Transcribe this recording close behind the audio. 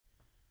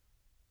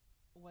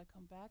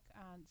welcome back,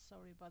 and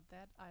sorry about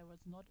that. I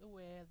was not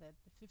aware that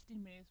the 15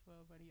 minutes were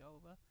already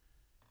over.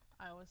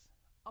 I was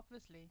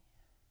obviously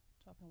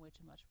talking way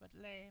too much, but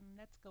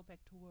let's go back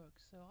to work.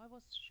 So I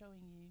was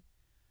showing you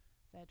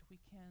that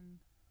we can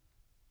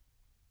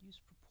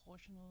use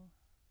proportional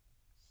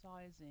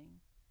sizing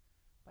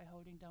by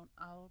holding down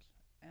Alt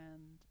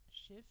and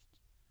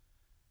Shift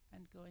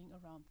and going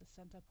around the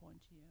center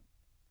point here.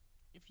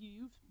 If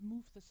you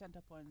move the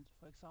center point,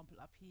 for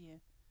example up here,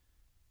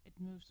 it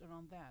moves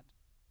around that.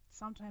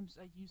 Sometimes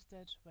I use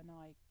that when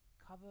I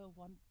cover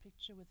one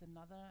picture with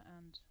another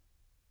and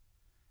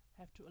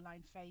have to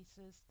align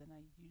faces, then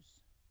I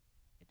use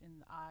it in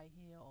the eye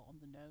here or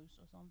on the nose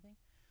or something.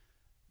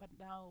 But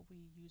now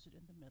we use it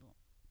in the middle.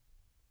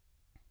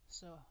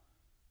 So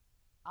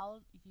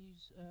Alt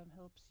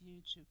helps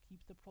you to keep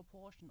the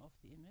proportion of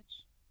the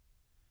image,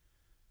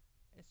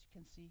 as you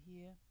can see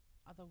here.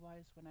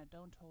 Otherwise, when I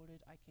don't hold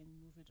it, I can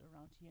move it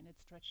around here and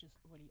it stretches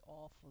really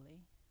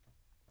awfully,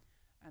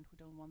 and we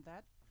don't want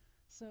that.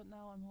 So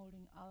now I'm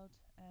holding Alt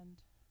and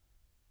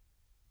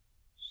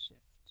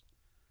Shift,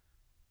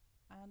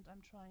 and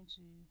I'm trying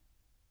to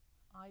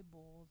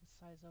eyeball the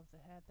size of the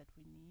head that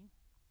we need.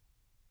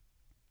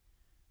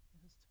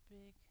 This is too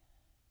big.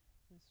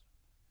 This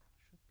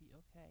should be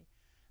okay.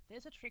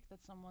 There's a trick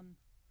that someone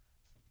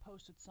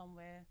posted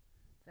somewhere,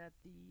 that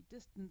the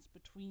distance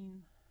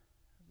between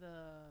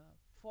the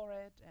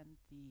forehead and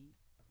the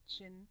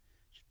chin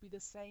should be the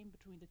same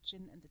between the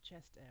chin and the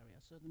chest area,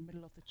 so the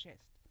middle of the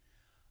chest.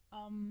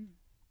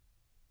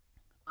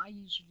 I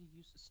usually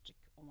use a stick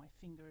on my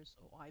fingers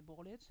or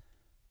eyeball it.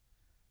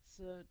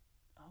 So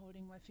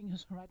holding my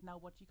fingers right now,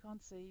 what you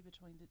can't see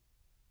between the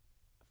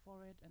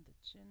forehead and the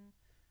chin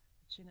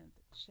and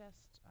the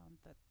chest, and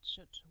that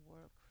should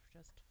work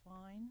just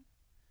fine.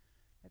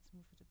 Let's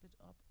move it a bit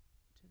up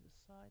to the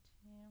side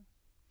here.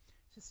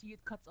 So see,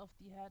 it cuts off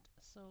the head,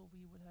 so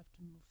we would have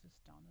to move this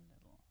down a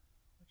little,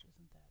 which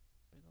isn't that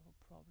big of a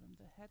problem.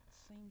 The head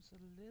seems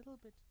a little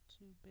bit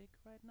too big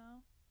right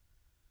now,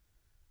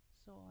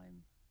 so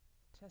I'm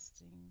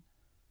testing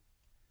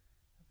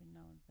every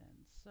now and then.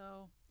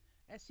 So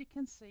as you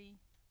can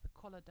see, the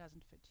collar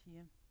doesn't fit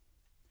here.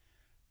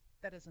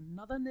 That is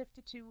another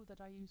nifty tool that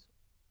I use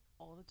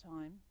all the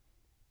time.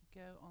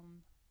 You go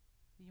on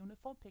the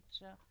uniform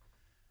picture,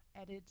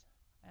 edit,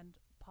 and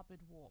puppet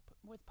warp.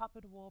 With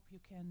puppet warp you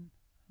can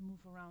move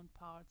around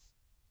parts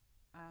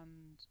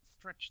and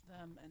stretch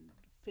them and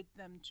fit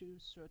them to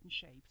certain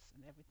shapes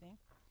and everything.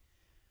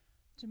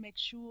 To make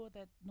sure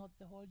that not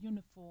the whole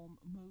uniform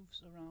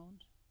moves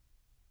around,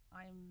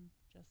 I'm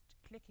just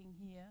clicking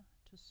here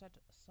to set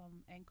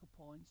some anchor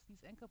points.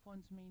 These anchor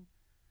points mean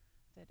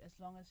that as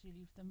long as you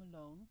leave them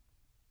alone,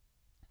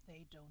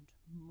 they don't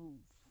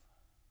move.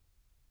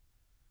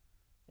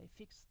 They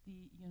fix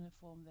the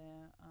uniform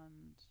there,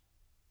 and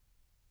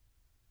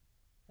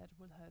that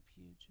will help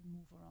you to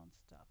move around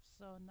stuff.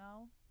 So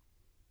now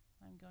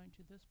I'm going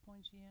to this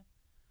point here,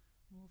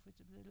 move it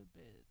a little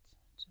bit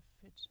to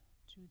fit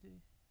to the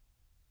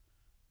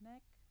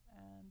neck,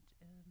 and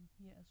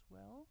here as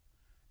well.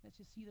 As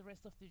you see, the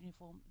rest of the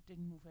uniform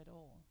didn't move at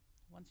all.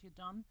 Once you're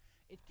done,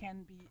 it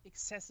can be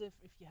excessive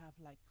if you have,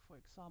 like, for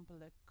example,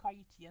 a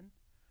Kaitian.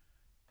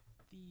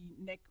 The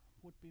neck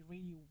would be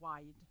really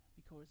wide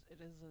because it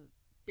is a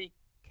big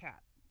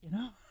cat, you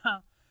know.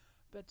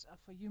 But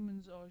for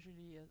humans,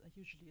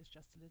 usually it's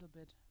just a little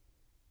bit.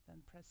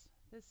 Then press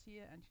this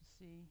here, and you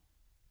see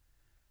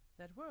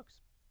that works.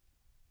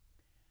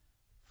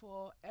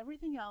 For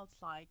everything else,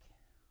 like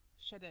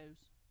shadows,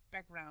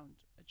 background,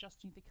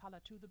 adjusting the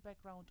color to the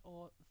background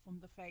or from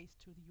the face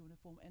to the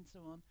uniform and so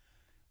on,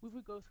 we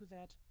will go through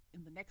that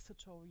in the next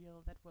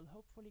tutorial that will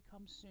hopefully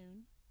come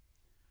soon.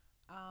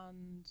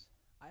 And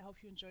I hope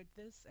you enjoyed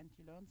this and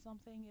you learned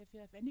something. If you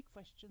have any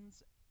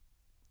questions,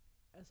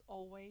 as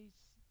always,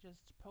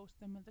 just post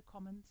them in the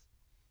comments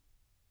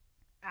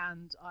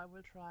and I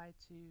will try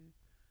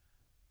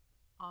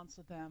to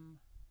answer them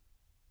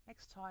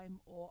next time,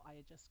 or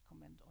I just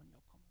comment on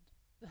your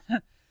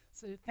comment.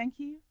 So thank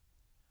you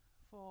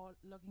for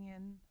logging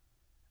in,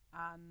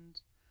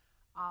 and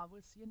I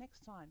will see you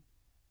next time.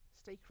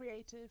 Stay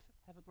creative,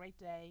 have a great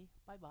day,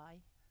 bye bye.